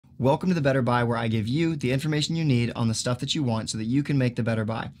Welcome to the Better Buy, where I give you the information you need on the stuff that you want so that you can make the better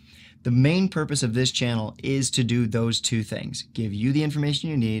buy. The main purpose of this channel is to do those two things: give you the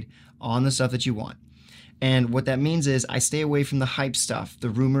information you need on the stuff that you want. And what that means is I stay away from the hype stuff,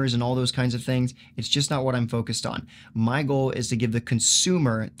 the rumors and all those kinds of things. It's just not what I'm focused on. My goal is to give the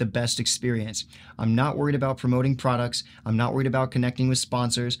consumer the best experience. I'm not worried about promoting products. I'm not worried about connecting with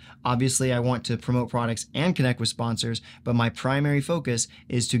sponsors. Obviously, I want to promote products and connect with sponsors, but my primary focus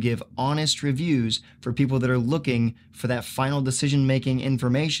is to give honest reviews for people that are looking for that final decision-making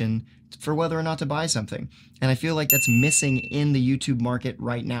information for whether or not to buy something. And I feel like that's missing in the YouTube market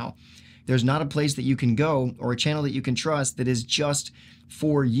right now. There's not a place that you can go or a channel that you can trust that is just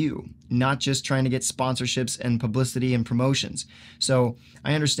for you, not just trying to get sponsorships and publicity and promotions. So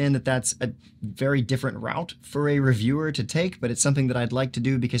I understand that that's a very different route for a reviewer to take, but it's something that I'd like to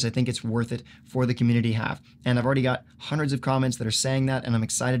do because I think it's worth it for the community to have. And I've already got hundreds of comments that are saying that, and I'm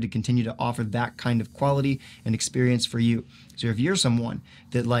excited to continue to offer that kind of quality and experience for you. So if you're someone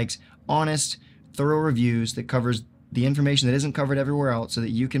that likes honest, thorough reviews that covers the information that isn't covered everywhere else so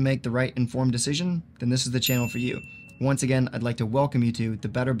that you can make the right informed decision, then this is the channel for you. Once again, I'd like to welcome you to The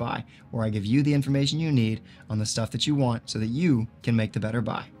Better Buy, where I give you the information you need on the stuff that you want so that you can make the better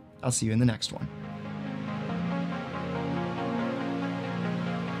buy. I'll see you in the next one.